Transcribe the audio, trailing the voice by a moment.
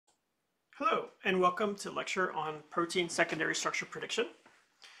Hello, and welcome to lecture on protein secondary structure prediction.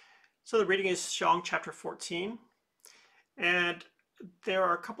 So the reading is Xiong chapter 14, and there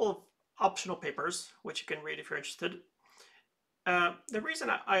are a couple of optional papers which you can read if you're interested. The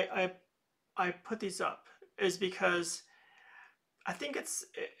reason I put these up is because I think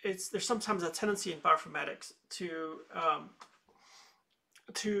there's sometimes a tendency in bioinformatics to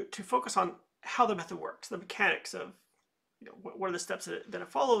focus on how the method works, the mechanics of what are the steps that it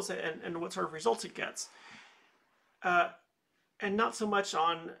follows and what sort of results it gets, and not so much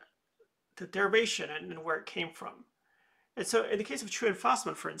on the derivation and where it came from. And so in the case of Chou and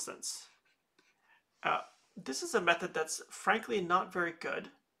Fasman, for instance, this is a method that's frankly not very good,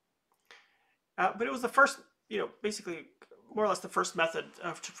 but it was the first, basically more or less the first method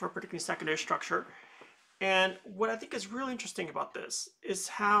for predicting secondary structure. And what I think is really interesting about this is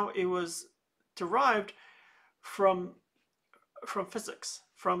how it was derived from physics,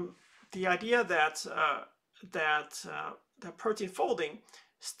 from the idea that protein folding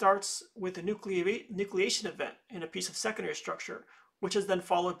starts with a nucleation event in a piece of secondary structure, which is then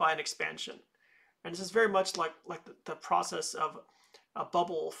followed by an expansion. And this is very much like the process of a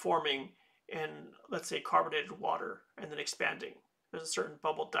bubble forming in, let's say, carbonated water and then expanding. There's a certain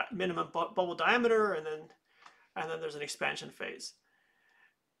minimum bubble diameter, and then there's an expansion phase.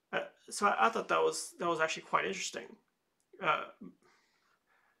 So I thought that was actually quite interesting.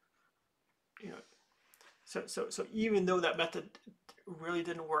 So even though that method really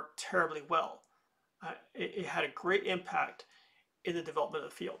didn't work terribly well, it had a great impact in the development of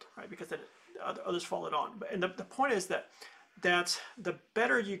the field, right? Because then others followed on. And the point is that the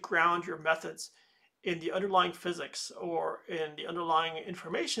better you ground your methods in the underlying physics or in the underlying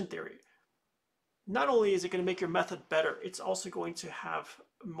information theory, not only is it going to make your method better, it's also going to have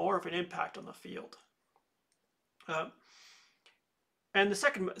more of an impact on the field. And the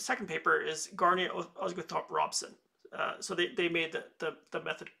second paper is Garnier, Osguthorpe, Robson. So they made the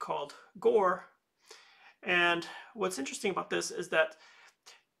method called GORE. And what's interesting about this is that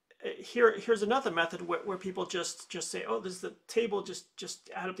here's another method where people just say, oh, this is the table, just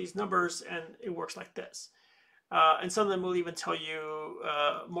add up these numbers and it works like this. And some of them will even tell you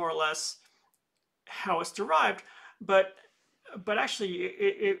more or less how it's derived. But actually,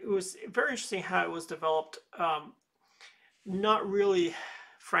 it was very interesting how it was developed. Not really,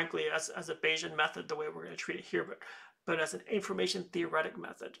 frankly, as a Bayesian method, the way we're going to treat it here, but as an information theoretic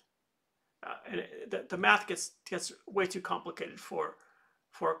method. And the math gets way too complicated for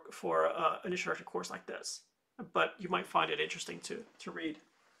an introductory course like this. But you might find it interesting to read.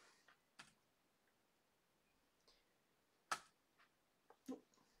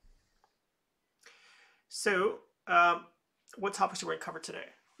 So, what topics are we going to cover today?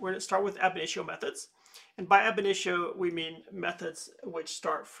 We're going to start with ab initio methods. And by ab initio, we mean methods which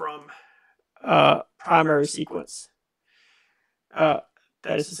start from primary sequence. That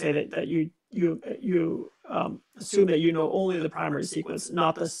is to say that you assume that you know only the primary sequence,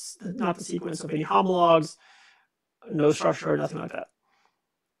 not the sequence of any homologs, no structure, nothing like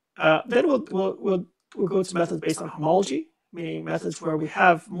that. Then we'll go to methods based on homology, meaning methods where we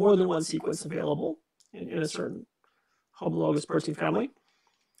have more than one sequence available in a certain homologous protein family.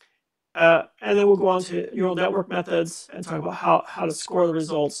 And then we'll go on to neural network methods and talk about how to score the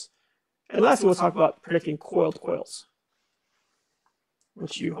results. And lastly, we'll talk about predicting coiled coils,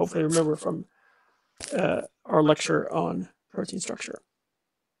 which you hopefully remember from our lecture on protein structure.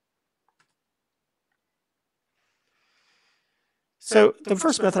 So the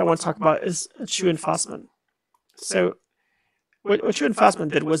first method I want to talk about is Chou and Fasman. So what Chou and Fasman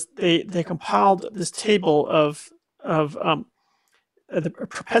did was they compiled this table of the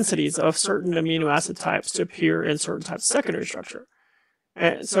propensities of certain amino acid types to appear in certain types of secondary structure.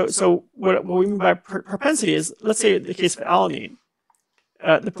 And so what we mean by propensity is, let's say in the case of alanine,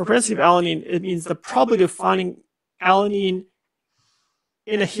 the propensity of alanine, it means the probability of finding alanine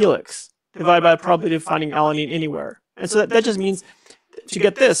in a helix divided by the probability of finding alanine anywhere. And so that just means to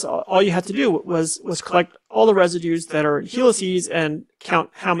get this, all you had to do was collect all the residues that are in helices and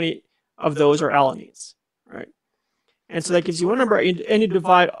count how many of those are alanines, right? And so that gives you one number, and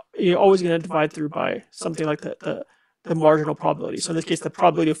you're always going to divide through by something like the marginal probability. So in this case, the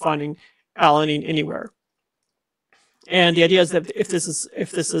probability of finding alanine anywhere. And the idea is that if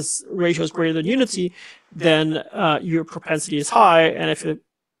this ratio is greater than unity, then your propensity is high, and if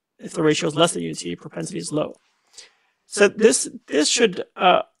the ratio is less than unity, your propensity is low. So this should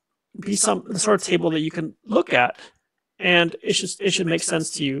be the sort of table that you can look at, and it should make sense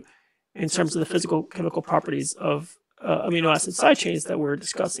to you in terms of the physical chemical properties of amino acid side chains that we're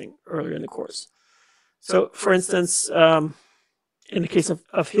discussing earlier in the course. So, for instance, in the case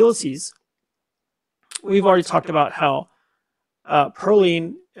of helices, we've already talked about how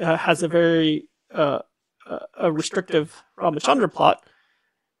proline has a very a restrictive Ramachandra plot,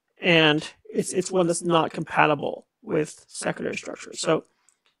 and it's one that's not compatible with secondary structures. So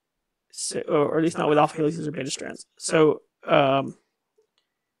or at least not with alpha helices or beta strands. So, so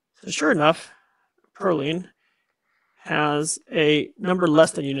sure enough, proline has a number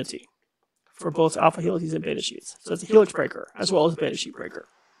less than unity for both alpha helices and beta sheets. So it's a helix breaker as well as a beta sheet breaker.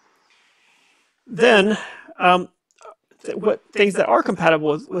 Then, what things that are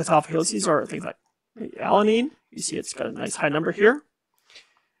compatible with alpha helices are things like alanine. You see it's got a nice high number here.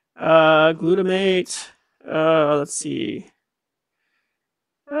 Glutamate. Let's see.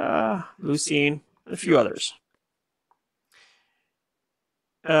 Leucine, and a few others.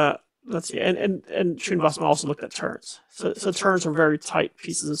 Let's see, and Chou Fasman also looked at turns. So turns are very tight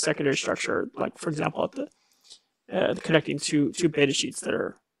pieces of secondary structure, like for example at the connecting two beta sheets that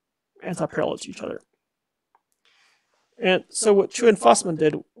are anti-parallel to each other. And so what Chou and Fasman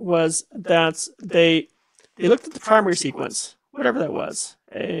did was that they looked at the primary sequence, whatever that was,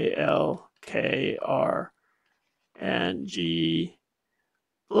 A, L, K, R, N, G,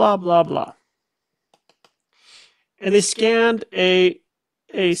 blah, blah, blah. And they scanned a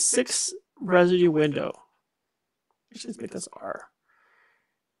 6 residue window. Let's make this R.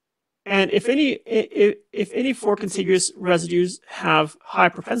 And if any 4 contiguous residues have high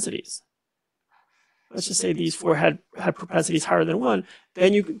propensities, let's just say these 4 had propensities higher than 1,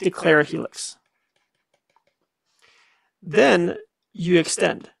 then you declare a helix. Then you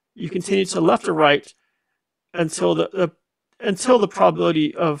extend. You continue to left or right until the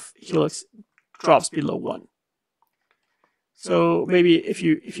probability of helix drops below 1. So maybe if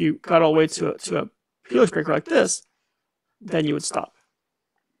you got all the way to a helix breaker like this, then you would stop.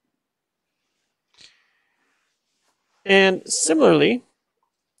 And similarly,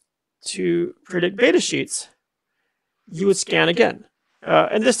 to predict beta sheets, you would scan again.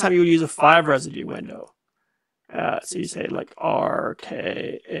 And this time you would use a 5 residue window. So you say like R,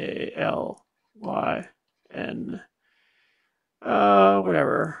 K, A, L, Y, N,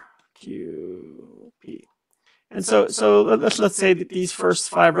 whatever, Q, P. And so let's say that these first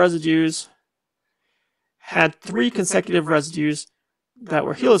 5 residues had 3 consecutive residues that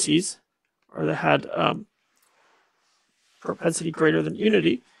were helices, or that had propensity greater than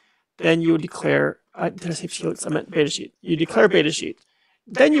unity. Then you would declare, did I say helix? I meant beta sheet. You declare beta sheet.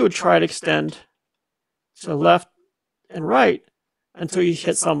 Then you would try to extend to the left and right until you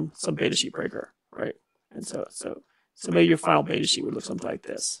hit some beta sheet breaker, right? And so maybe your final beta sheet would look something like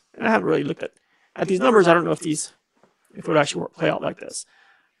this. And I haven't really looked at these numbers. I don't know if it would actually play out like this,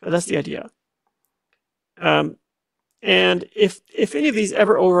 but that's the idea. And if any of these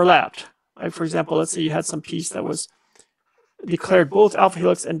ever overlapped, like for example, let's say you had some piece that was declared both alpha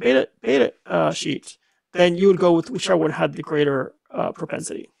helix and beta sheet, then you would go with whichever one had the greater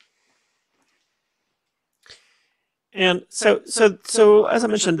propensity. And so as I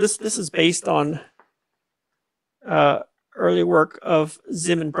mentioned, this is based on early work of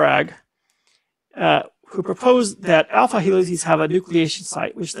Zim and Bragg, who proposed that alpha helices have a nucleation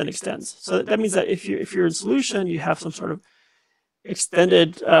site which then extends. So that means that if you're in solution, you have some sort of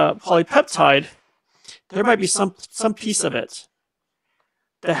extended polypeptide, there might be some piece of it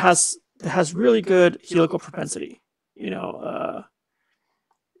that has really good helical propensity. You know,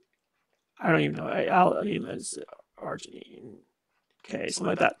 I don't even know. Arginine, okay,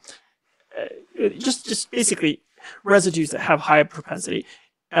 something like that. Just basically residues that have high propensity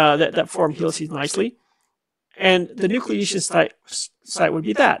that form helices nicely, and the nucleation site would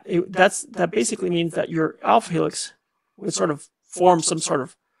be that. That basically means that your alpha helix would sort of form some sort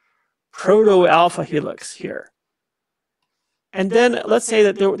of proto-alpha helix here. And then let's say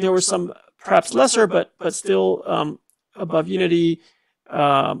that there were some perhaps lesser but still above unity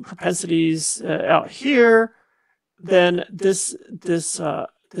propensities out here. Then this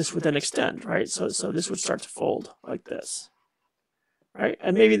would then extend, right? So this would start to fold like this, right?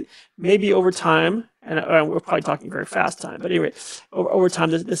 And maybe over time, and we're probably talking very fast time, but anyway, over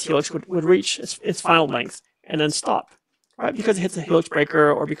time this helix would reach its final length and then stop, right? Because it hits a helix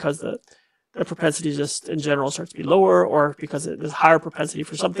breaker, or because the propensity just in general starts to be lower, or because there's higher propensity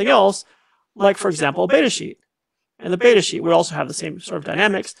for something else, like for example a beta sheet. And the beta sheet would also have the same sort of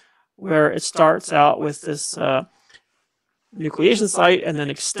dynamics, where it starts out with this nucleation site and then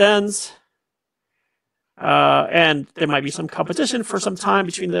extends, and there might be some competition for some time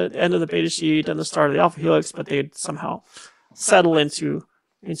between the end of the beta sheet and the start of the alpha helix, but they'd somehow settle into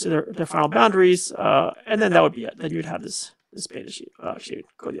their final boundaries, and then that would be it. Then you'd have this beta sheet. Actually,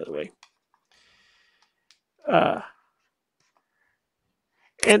 go the other way.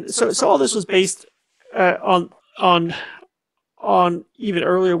 And so all this was based on even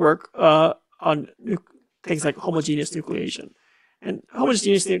earlier work on things like homogeneous nucleation. And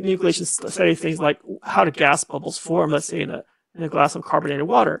homogeneous nucleation study things like how do gas bubbles form, let's say in a glass of carbonated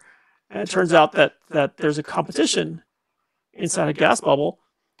water. And it turns out that there's a competition inside a gas bubble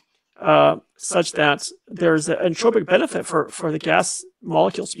such that there's an entropic benefit for the gas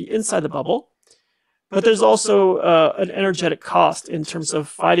molecules to be inside the bubble. But there's also an energetic cost in terms of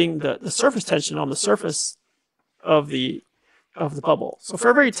fighting the surface tension on the surface of the bubble. So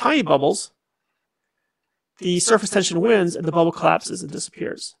for very tiny bubbles, the surface tension wins and the bubble collapses and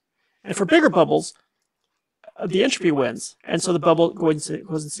disappears. And for bigger bubbles, the entropy wins, and so the bubble goes into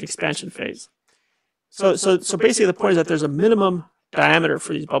the expansion phase. So basically the point is that there's a minimum diameter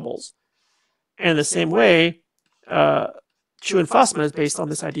for these bubbles. And in the same way, Chou and Fasman is based on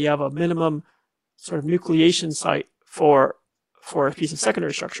this idea of a minimum sort of nucleation site for a piece of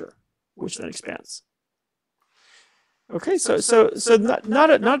secondary structure, which then expands. Okay, so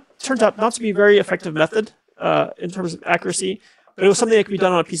not turns out not to be a very effective method in terms of accuracy, but it was something that could be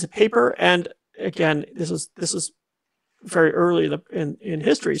done on a piece of paper. And again, this was very early in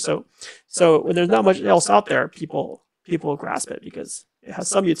history. So when there's not much else out there, people grasp it because it has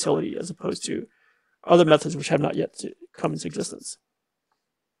some utility as opposed to other methods which have not yet come into existence.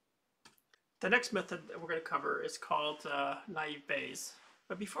 The next method that we're going to cover is called naive Bayes.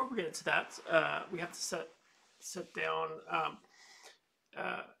 But before we get into that, we have to set down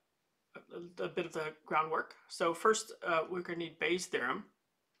a bit of the groundwork. So first, we're going to need Bayes' theorem.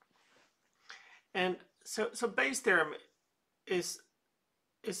 And so Bayes' theorem is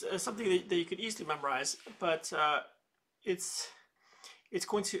something that you could easily memorize, but it's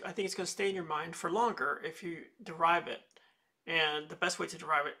going to, I think it's going to stay in your mind for longer if you derive it. And the best way to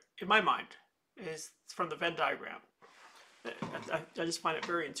derive it, in my mind, is from the Venn diagram. I just find it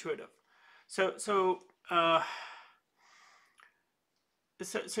very intuitive. So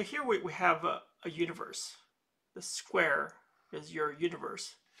here we have a universe. The square is your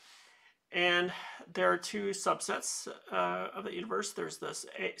universe. And there are two subsets of the universe. There's this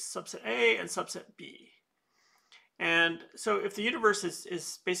subset A and subset B. And so if the universe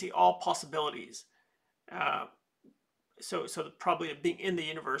is basically all possibilities, so the probability of being in the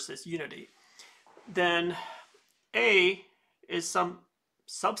universe is unity, then A is some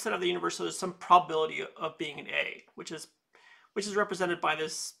subset of the universe, so there's some probability of being in A, which is represented by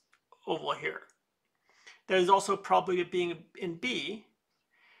this oval here. There's also a probability of being in B,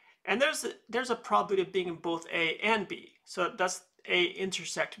 and there's a probability of being in both A and B. So that's A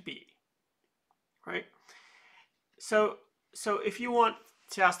intersect B, right? So if you want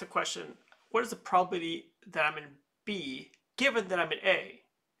to ask the question, what is the probability that I'm in B given that I'm in A?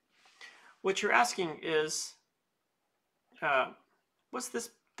 What you're asking is, what's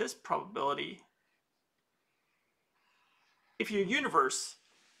this probability if your universe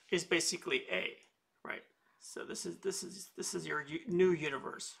is basically A, right? So this is your new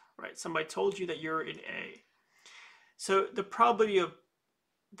universe, right? Somebody told you that you're in A. So the probability of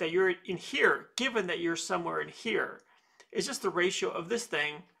that you're in here, given that you're somewhere in here, is just the ratio of this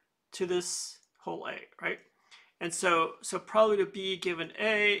thing to this whole A, right? And so probability of B given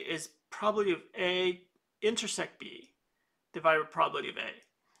A is probability of A intersect B divided by probability of A.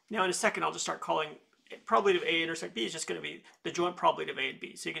 Now in a second, I'll just start calling probability of A intersect B is just going to be the joint probability of A and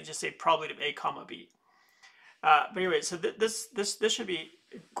B. So you can just say probability of A comma B. But anyway, so this should be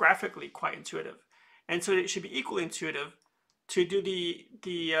graphically quite intuitive. And so it should be equally intuitive to do the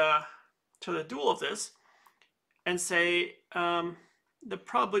dual of this and say the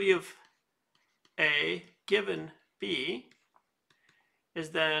probability of A given B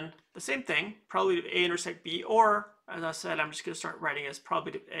is then the same thing, probability of A intersect B, or as I said, I'm just going to start writing as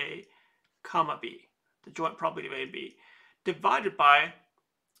probability of A comma B, the joint probability of A and B, divided by,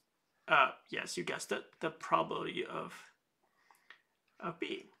 yes, you guessed it, the probability of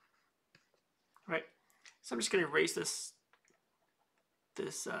B, right? So I'm just going to erase this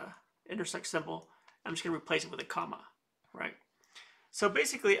intersect symbol. I'm just going to replace it with a comma, right? So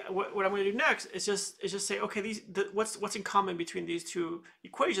basically, what I'm going to do next is just say, okay, what's in common between these two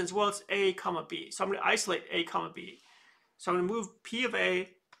equations? Well, it's A comma B. So I'm going to isolate A comma B. So I'm going to move P of A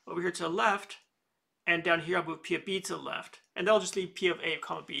over here to the left, and down here I'll move P of B to the left, and that'll just leave P of A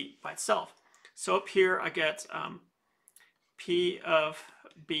comma B by itself. So up here I get P of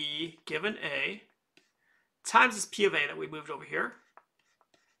B given A times this P of A that we moved over here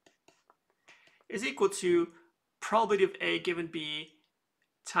is equal to probability of A given B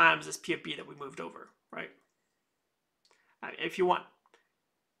times this P of B that we moved over, right? If you want,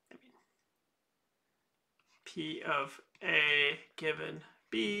 P of A given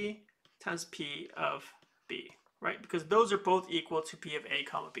B times P of B, right? Because those are both equal to P of A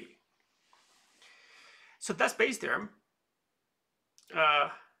comma B. So that's Bayes' theorem.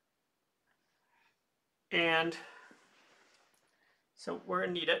 And so we're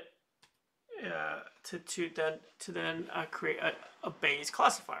gonna need it to then create a Bayes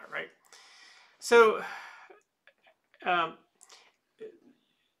classifier, right? So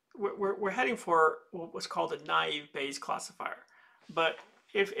we're heading for what's called a naive Bayes classifier. But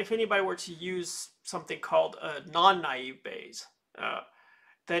if anybody were to use something called a non-naive Bayes,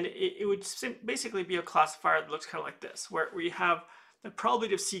 then it would basically be a classifier that looks kind of like this, where you have the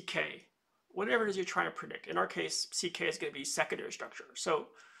probability of CK, whatever it is you're trying to predict. In our case, CK is going to be secondary structure. So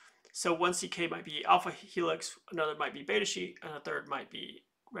one CK might be alpha helix, another might be beta sheet, and a third might be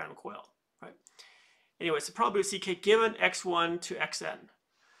random coil, right? Anyway, it's the probability of CK given x1 to xn.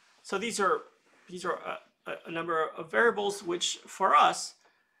 So these are a number of variables which for us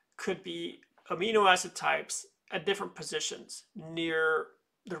could be amino acid types at different positions near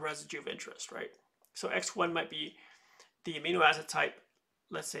the residue of interest, right? So x1 might be the amino acid type,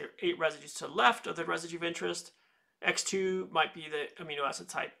 let's say 8 residues to the left of the residue of interest. X2 might be the amino acid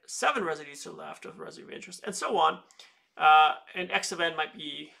type 7 residues to the left of the residue of interest, and so on. And x of n might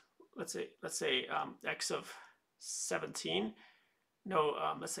be, let's say x of 17. No,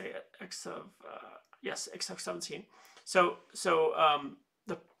 let's say x of x of 17. So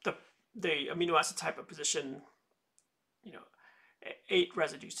the amino acid type of position, 8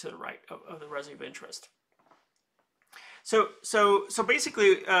 residues to the right of the residue of interest. So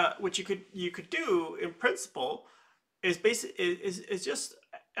basically, what you could do in principle is just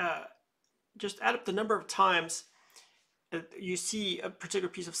add up the number of times you see a particular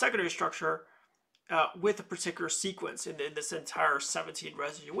piece of secondary structure with a particular sequence in this entire 17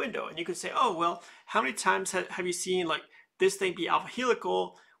 residue window, and you could say, oh well, how many times have you seen like this thing be alpha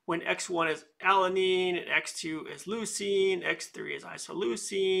helical when x1 is alanine and x2 is leucine, x3 is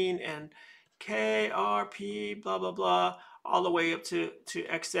isoleucine, and K, R, P, blah blah blah, all the way up to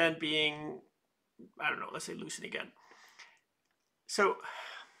xn being, I don't know, let's say leucine again. So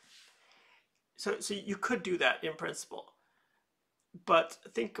you could do that in principle, but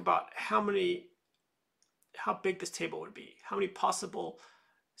think about how big this table would be, how many possible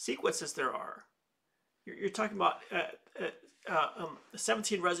sequences there are. You're talking about a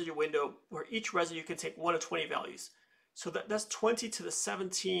 17 residue window where each residue can take 1 of 20 values. So that's 20 to the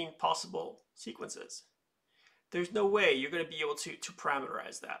 17 possible sequences. There's no way you're going to be able to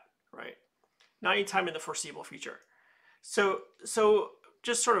parameterize that, right? Not anytime in the foreseeable future. So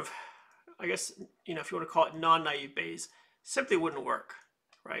just sort of, I guess, if you want to call it non-naive Bayes, simply wouldn't work,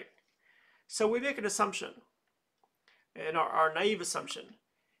 right? So we make an assumption, and our naive assumption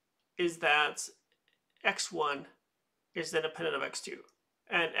is that x1 is independent of x2,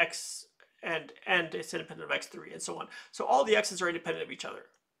 and it's independent of x3, and so on. So all the x's are independent of each other,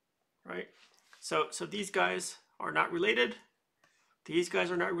 right? So these guys are not related. These guys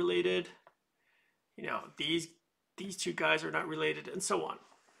are not related. These two guys are not related, and so on.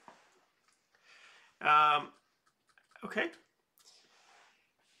 Okay.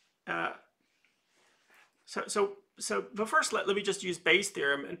 But first, let me just use Bayes'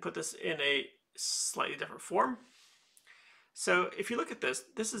 theorem and put this in a slightly different form. So if you look at this,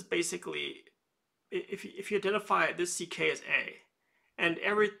 this is basically, if you identify this CK as A, and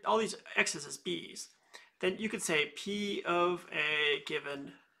all these X's as B's, then you could say P of A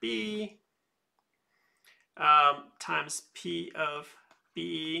given B times P of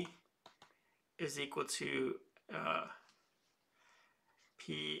B is equal to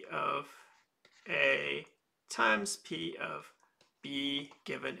P of A times P of B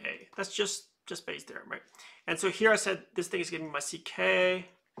given A. That's just Bayes' theorem, right? And so here I said this thing is going to be my CK,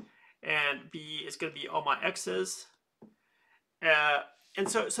 and B is going to be all my X's. And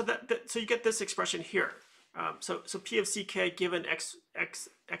so you get this expression here. So P of CK given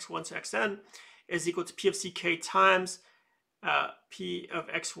x1 to xn is equal to P of CK times P of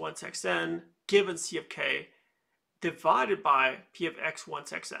x1 to xn given C of K divided by P of x1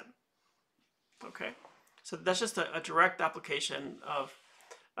 to xn. Okay, so that's just a direct application of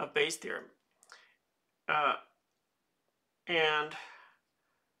Bayes' theorem. And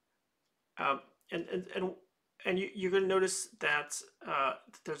you're going to notice that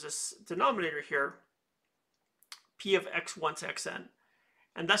there's this denominator here, P of x1 to xn,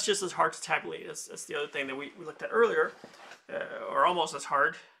 and that's just as hard to tabulate as the other thing that we looked at earlier, or almost as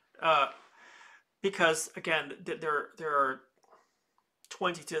hard, because again there are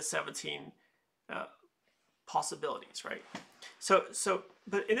 20 to 17 possibilities, right?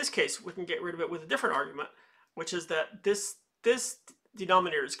 But in this case we can get rid of it with a different argument, which is that this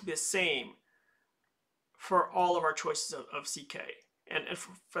denominators can be the same for all of our choices of CK, and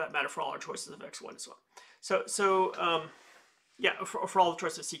for that matter, for all our choices of X1 and so on. So yeah, for all the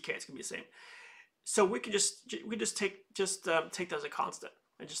choices of CK, it's gonna be the same. So we can just take that as a constant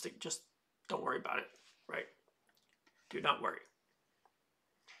and just don't worry about it, right? Do not worry.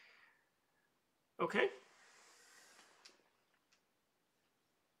 Okay.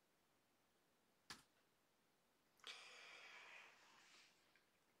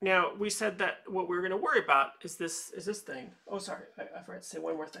 Now we said that what we're going to worry about is this thing. Oh, sorry, I forgot to say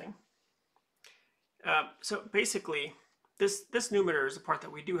one more thing. So basically, this numerator is the part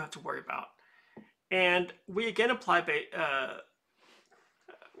that we do have to worry about, and we again apply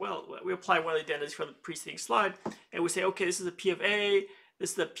we apply one of the identities from the preceding slide, and we say, okay, this is a P of A,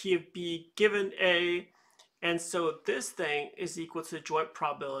 this is a P of B given A, and so this thing is equal to the joint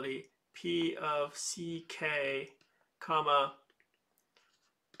probability P of CK, comma,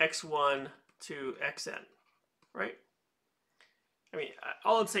 x1 to xn, right? I mean,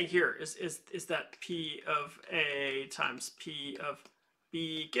 all I'm saying here is that P of A times P of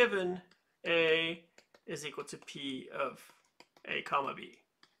B given A is equal to P of A comma B.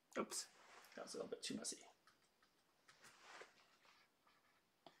 Oops, that was a little bit too messy.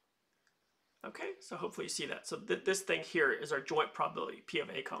 Okay, so hopefully you see that. So this thing here is our joint probability, P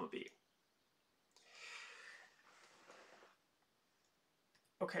of A comma B.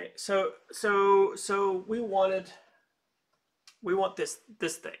 Okay, so we want this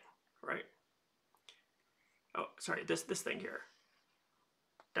thing, right? Oh, sorry, this thing here.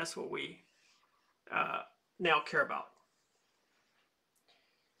 That's what we now care about.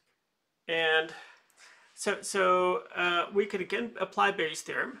 And so we could again apply Bayes'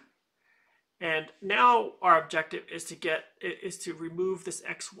 theorem, and now our objective is to remove this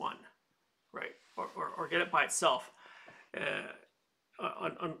x1, right, or get it by itself.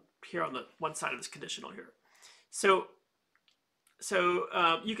 On here on the one side of this conditional here. So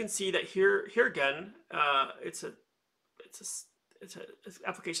you can see that here again it's an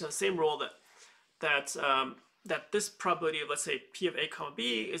application of the same rule that this probability of, let's say, P of A comma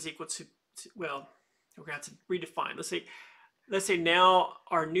B is equal to well, we're gonna have to redefine. Let's say now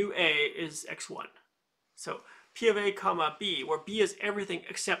our new A is x1. So P of A comma B, where B is everything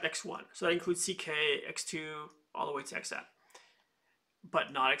except x1. So that includes CK, x2, all the way to xn.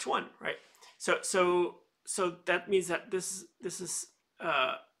 But not x1, right? So that means that this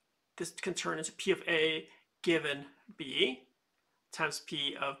can turn into P of A given B times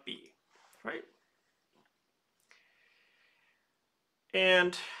P of B, right?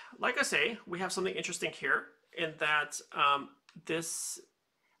 And like I say, we have something interesting here in that this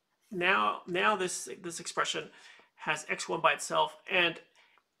expression has x1 by itself, and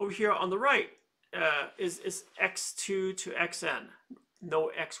over here on the right is x2 to xn.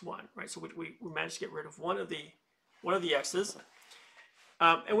 No x1, right? So we managed to get rid of one of the x's,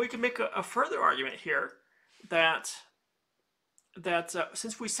 and we can make a further argument here that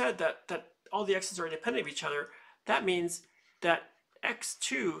since we said that all the x's are independent of each other, that means that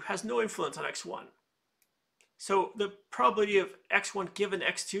x2 has no influence on x1. So the probability of x1 given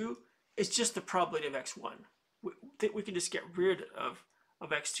x2 is just the probability of x1. We can just get rid of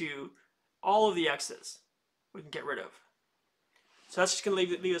x2, all of the x's we can get rid of. So that's just going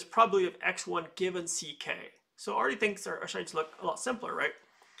to leave us probability of x1 given CK. So already things are starting to look a lot simpler, right?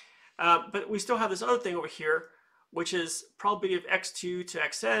 But we still have this other thing over here, which is probability of x2 to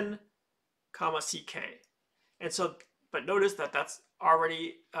xn, comma CK. And so, but notice that that's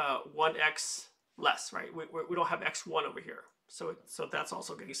already 1x less, right? We don't have x1 over here. So that's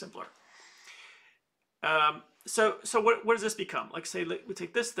also getting simpler. So what does this become? Like, say we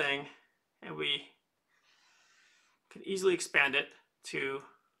take this thing and we can easily expand it to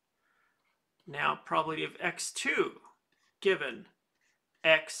now probability of x2 given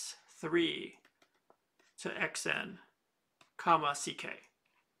x3 to xn, comma CK.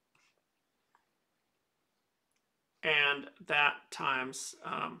 And that times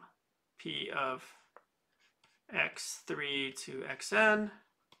P of x3 to xn,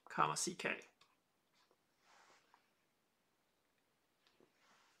 comma CK.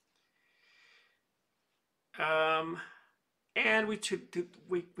 And we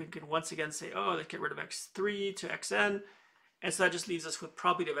can once again say, oh, let's get rid of x3 to xn. And so that just leaves us with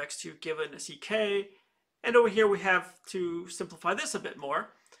probability of x2 given a CK. And over here we have to simplify this a bit more.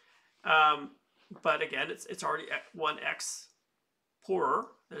 But again, it's already 1x poorer.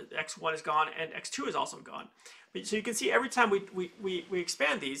 X1 is gone and x2 is also gone. So you can see every time we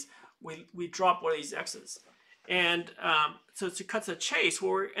expand these, we drop one of these x's. And so to cut to the chase,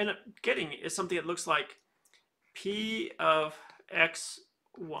 what we end up getting is something that looks like P of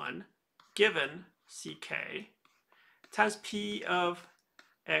x1 given ck times p of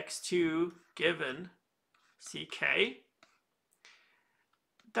x2 given ck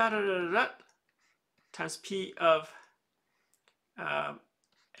times p of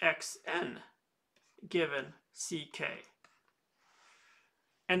xn given ck.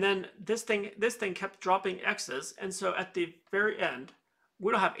 And then this thing kept dropping x's, and so at the very end,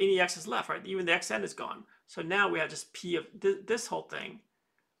 we don't have any x's left, right? Even the xn is gone. So now we have just p of this whole thing,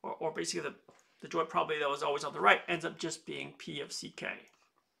 or basically the joint probability that was always on the right ends up just being p of ck.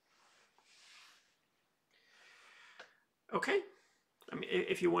 Okay, I mean,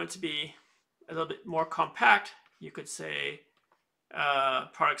 if you want it to be a little bit more compact, you could say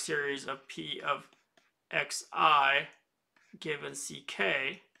product series of p of xi given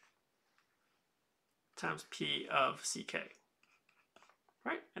ck times p of ck,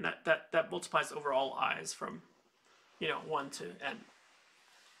 right? And that multiplies over all i's from 1 to n.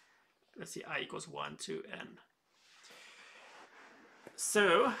 Let's see, I equals 1 to n.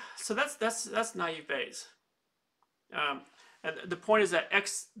 So that's naive Bayes. And the point is that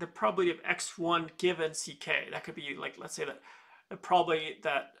the probability of x1 given ck, that could be like, let's say that the probability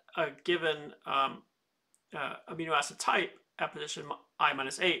that a given amino acid type at position I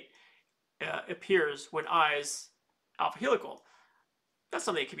minus 8 appears when I is alpha helical. That's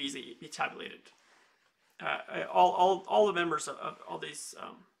something that can be easily be tabulated. All the members of all these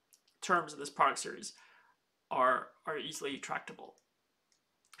terms in this product series are easily tractable.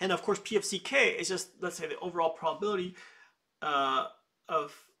 And of course, P of ck is just, let's say, the overall probability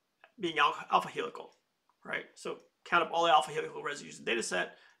of being alpha helical, right? So count up all the alpha helical residues in the data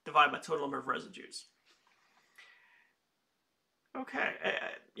set, divide by total number of residues. Okay,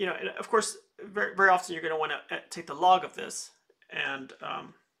 and of course, very often you're going to want to take the log of this, and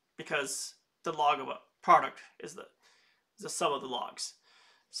because the log of a product is the sum of the logs.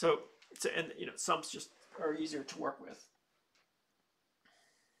 So and sums just are easier to work with.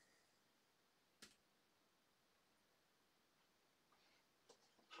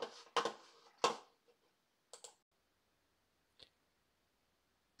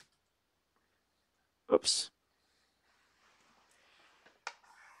 Oops.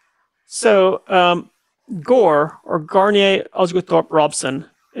 So Gore, or Garnier, Osguthorpe, Robson,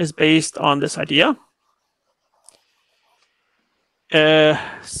 is based on this idea.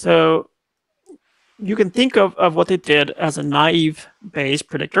 So you can think of what they did as a naive Bayes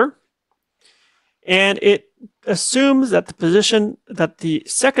predictor. And it assumes that the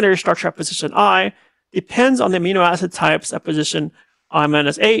secondary structure at position I depends on the amino acid types at position I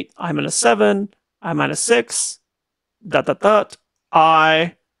minus 8, I minus 7, I minus 6,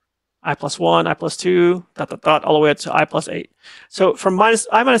 I plus 1, I plus 2, all the way up to I plus 8. So from I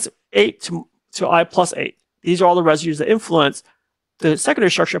minus 8 to I plus 8, these are all the residues that influence the secondary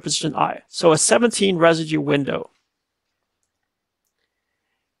structure at position I. So a 17 residue window.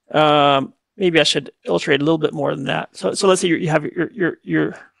 Maybe I should illustrate a little bit more than that. So let's say you have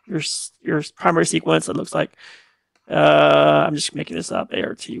your primary sequence that looks like, I'm just making this up,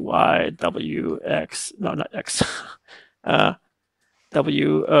 ARTY, W, X, no, not X,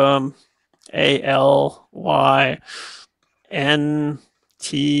 W, A, L, Y, N,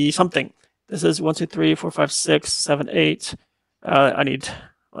 T, something. This is 1, 2, 3, 4, 5, 6, 7, 8. I need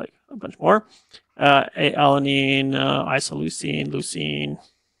like a bunch more. A-alanine, isoleucine, leucine,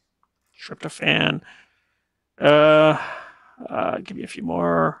 tryptophan. Give me a few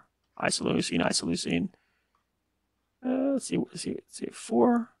more. Isoleucine. Let's see,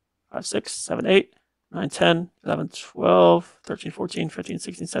 4, 5, 6, 7, 8, 9, 10, 11, 12, 13, 14, 15,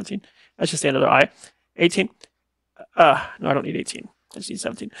 16, 17. Let's just say another I. 18. No, I don't need 18. I just need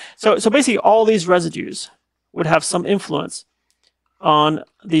 17. So basically all these residues would have some influence on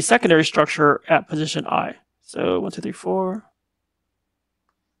the secondary structure at position I. So 1, 2, 3, 4.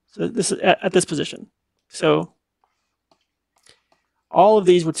 So this is at this position. So all of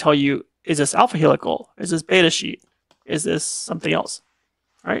these would tell you, is this alpha helical? Is this beta sheet? Is this something else?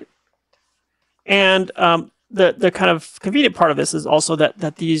 Right? And the kind of convenient part of this is also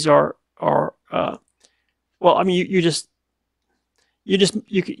that these are well, I mean, you could,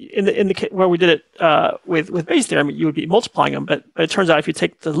 in the where we did it with Bayes theorem, you would be multiplying them, but it turns out if you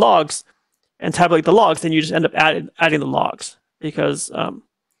take the logs and tabulate the logs, then you just end up adding the logs, because the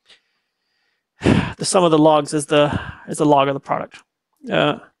sum of the logs is the log of the product.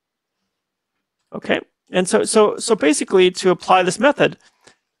 Okay, and so basically, to apply this method,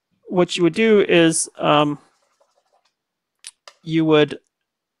 what you would do is you would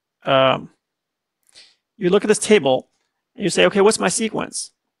you look at this table and you say, okay, what's my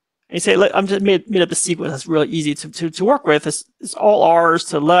sequence? And you say, I'm just made up the sequence that's really easy to work with. It's all R's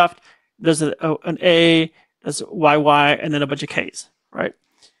to the left. There's an A, there's YY, and then a bunch of K's, right?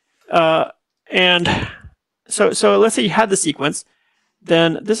 And so let's say you had the sequence,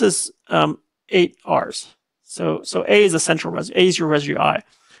 then this is 8 R's. So A is a central residue. A is your residue I.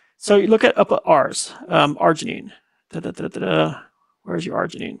 So you look up at R's, arginine. Where's your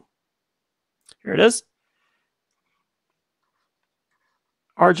arginine? Here it is.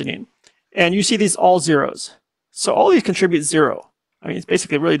 Arginine. And you see these all zeros. So all these contribute 0. I mean, it's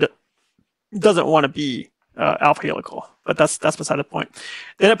basically really doesn't want to be alpha helical, but that's beside the point.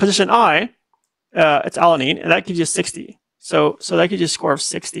 Then at position I, it's alanine, and that gives you 60. So that gives you a score of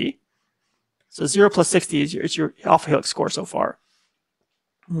 60. So 0 plus 60 is your alpha helix score so far.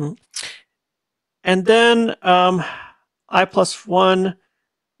 And then I plus 1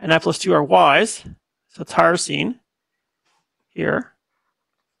 and I plus 2 are Y's. So tyrosine here.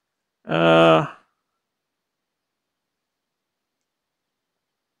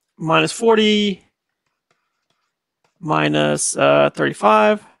 Minus 40, minus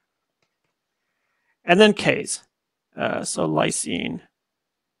 35, and then K's. So lysine.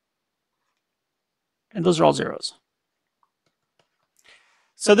 And those are all zeros.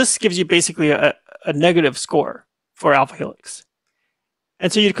 So this gives you basically a negative score for alpha helix.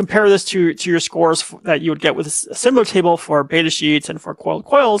 And so you compare this to your scores that you would get with a similar table for beta sheets and for coiled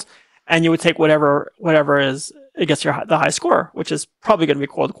coils, and you would take whatever is it gets the high score, which is probably going to be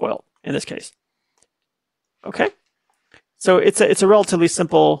coiled coil in this case. Okay, so it's a relatively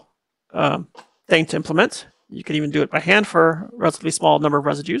simple thing to implement. You can even do it by hand for a relatively small number of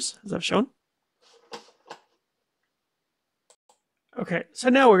residues, as I've shown. Okay, so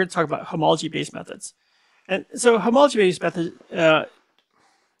now we're going to talk about homology-based methods. And so homology-based methods,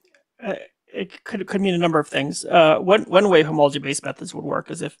 it could mean a number of things. One way homology-based methods would work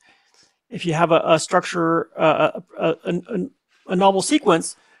is if you have a structure, a novel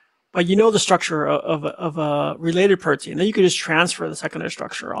sequence, but you know the structure of a related protein, then you could just transfer the secondary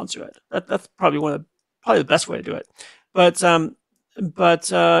structure onto it. That's probably the best way to do it. But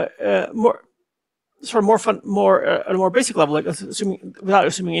at a more basic level, like without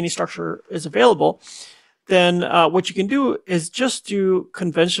assuming any structure is available, then what you can do is just do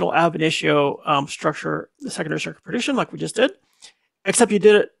conventional ab initio structure, the secondary structure prediction, like we just did, except you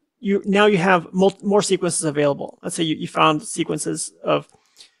did it. Now you have more sequences available. Let's say you found sequences of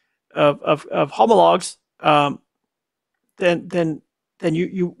homologs. Then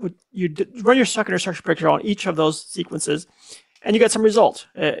you run your secondary structure prediction on each of those sequences, and you get some result.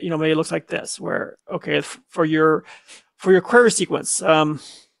 Maybe it looks like this, where for your query sequence,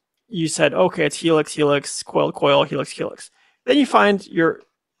 you said it's helix, helix, coil, coil, helix, helix. Then you find your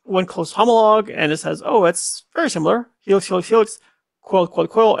one close homolog, and it says, it's very similar, helix, helix, helix, coil, coil,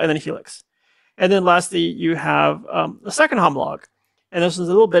 coil, and then helix. And then lastly, you have a second homolog, and this is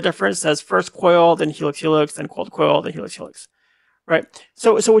a little bit different. It says first coil, then helix, helix, then coil, coil, then helix, helix. Right.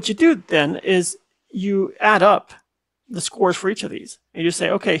 So what you do then is you add up the scores for each of these, and you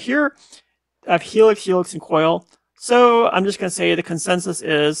say, here I have helix, helix, and coil. So I'm just going to say the consensus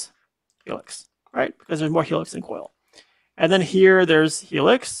is helix, right? Because there's more helix than coil. And then here there's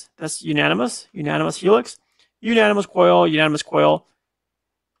helix, that's unanimous, unanimous helix, unanimous coil, unanimous coil.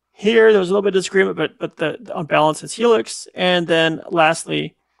 Here there's a little bit of disagreement, but on balance it's helix. And then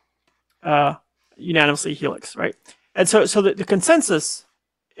lastly, unanimously helix, right? And so the consensus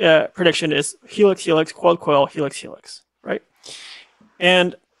prediction is helix, helix, coil, coil, helix, helix, right?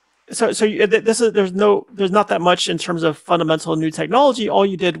 And there's not that much in terms of fundamental new technology. All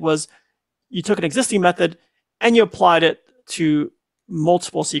you did was you took an existing method and you applied it to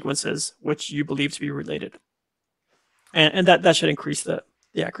multiple sequences which you believe to be related, and that should increase the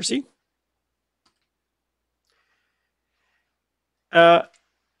accuracy. Then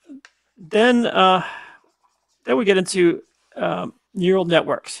we get into neural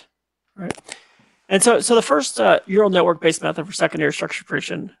networks, right? And so the first neural network-based method for secondary structure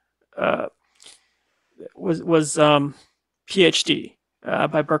prediction was PhD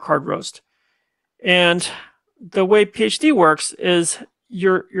by Burkhard Rost. And the way PhD works is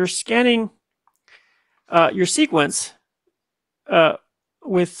you're scanning your sequence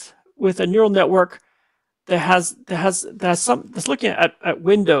with a neural network that's looking at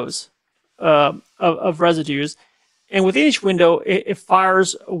windows of residues, and within each window it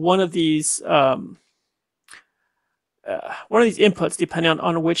fires one of these inputs depending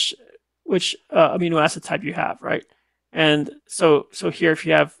on which amino acid type you have, right? And so here, if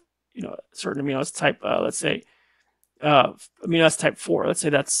you have a certain amino acid type, let's say amino acid type 4, let's say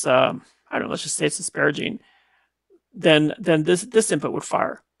that's let's just say it's asparagine, then this input would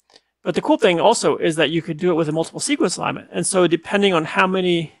fire. But the cool thing also is that you could do it with a multiple sequence alignment. And so depending on how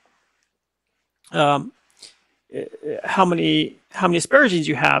many asparagines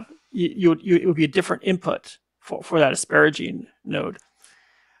you have, it would be a different input for that asparagine node.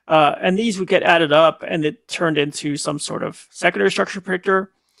 And these would get added up and it turned into some sort of secondary structure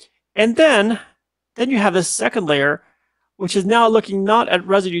predictor. And then you have this second layer, which is now looking not at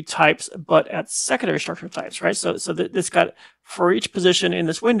residue types, but at secondary structure types, right? So this got, for each position in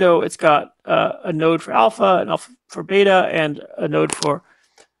this window, it's got a node for alpha, an alpha for beta, and a node for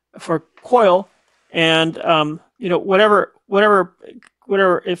coil. And whatever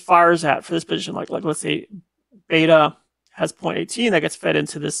it fires at for this position, like let's say beta has 0.18 that gets fed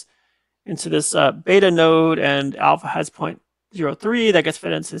into this beta node, and alpha has 0.03 that gets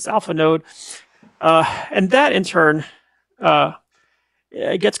fed into this alpha node, and that in turn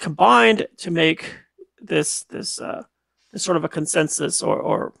it gets combined to make this sort of a consensus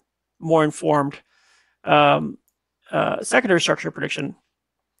or more informed secondary structure prediction,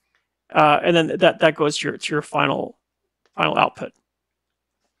 and then that goes to your final output.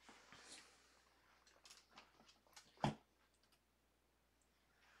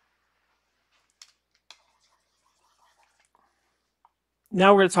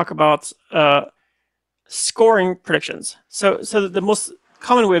 Now we're going to talk about scoring predictions. So the most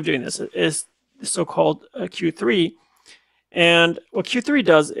common way of doing this is the so-called Q3. And what Q3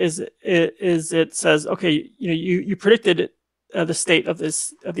 does is it says, okay, you predicted the state of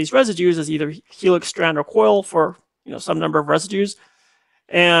these residues as either helix, strand, or coil for some number of residues,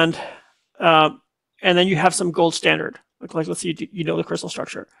 and then you have some gold standard. Like let's say the crystal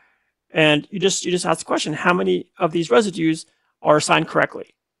structure, and you just ask the question: how many of these residues are assigned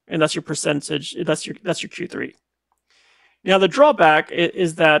correctly? And that's your percentage. That's your Q3. Now the drawback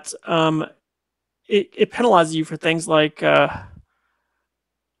is that it penalizes you for things like let's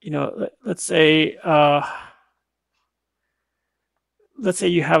say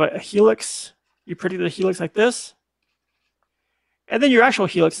you have a helix. You predicted a helix like this, and then your actual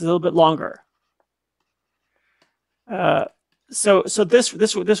helix is a little bit longer. So this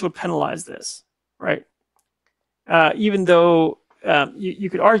would penalize this, right? Even though you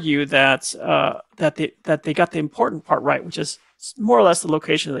could argue that they got the important part right, which is more or less the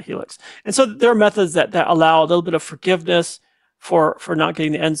location of the helix. And so there are methods that allow a little bit of forgiveness for not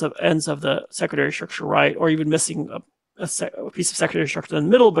getting the ends of the secondary structure right, or even missing a piece of secondary structure in the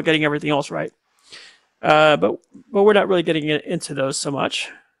middle, but getting everything else right. But we're not really getting into those so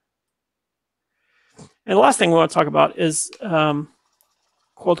much. And the last thing we want to talk about is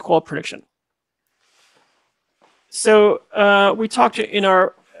coiled-coil prediction. So we talked in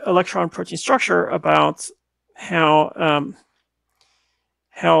our electron protein structure about how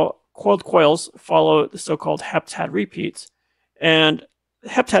coiled coils follow the so-called heptad repeats. And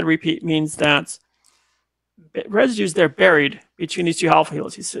heptad repeat means that residues they're buried between these two alpha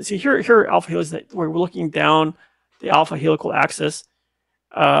helices. So here are alpha helices that we're looking down the alpha helical axis,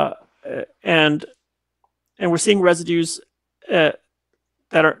 and we're seeing residues that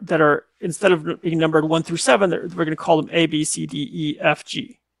are instead of being numbered 1 through 7, we're going to call them A, B, C, D, E, F,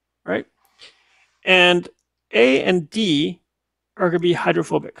 G, right? And A and D are going to be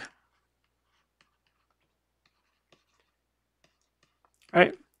hydrophobic,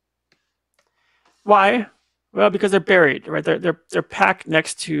 right? Why? Well, because they're buried, right? They're packed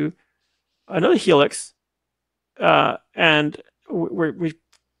next to another helix, and we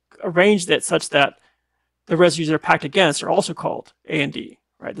arranged it such that the residues that are packed against are also called A and D,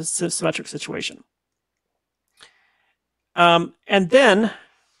 right? This is a symmetric situation. And then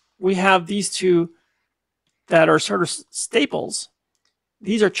we have these two that are sort of staples.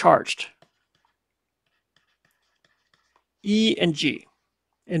 These are charged, E and G,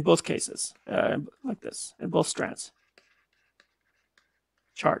 in both cases, like this, in both strands,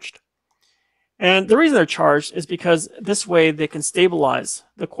 charged. And the reason they're charged is because this way they can stabilize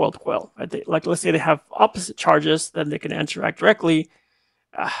the coiled coil. Right? Like let's say they have opposite charges, then they can interact directly,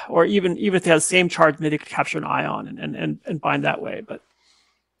 or even if they have the same charge, maybe they could capture an ion and bind that way. But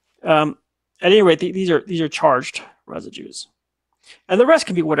at any rate, these are charged residues, and the rest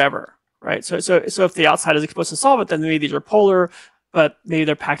can be whatever, right? So if the outside is exposed to solvent, then maybe these are polar, but maybe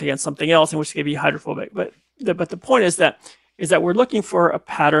they're packed against something else, in which they can be hydrophobic. But the point is that we're looking for a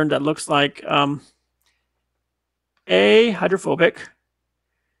pattern that looks like A, hydrophobic,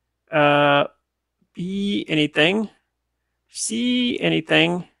 B, anything, C,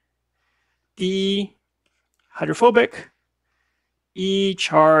 anything, D, hydrophobic, E,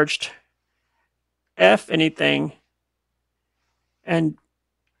 charged, F, anything, and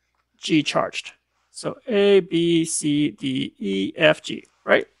G, charged. So A, B, C, D, E, F, G,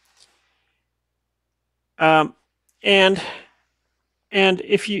 right? And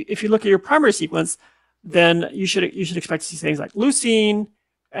if you look at your primary sequence, then you should expect to see things like leucine,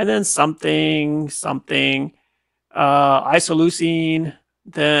 and then something isoleucine,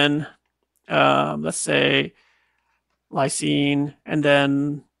 then let's say lysine, and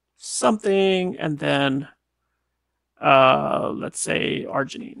then something, and then let's say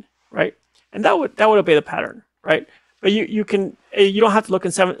arginine, right? And that would obey the pattern, right? But you don't have to look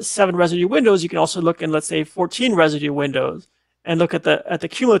in seven residue windows. You can also look in, let's say, 14 residue windows and look at the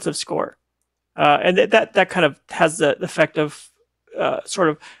cumulative score, and that kind of has the effect of sort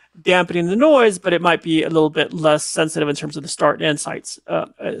of dampening the noise, but it might be a little bit less sensitive in terms of the start and end sites,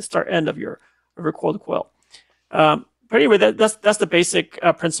 start end of your coil-to-coil. But anyway, that's the basic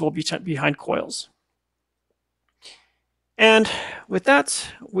principle behind coils. And with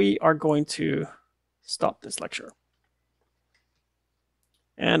that, we are going to stop this lecture.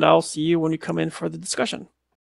 And I'll see you when you come in for the discussion.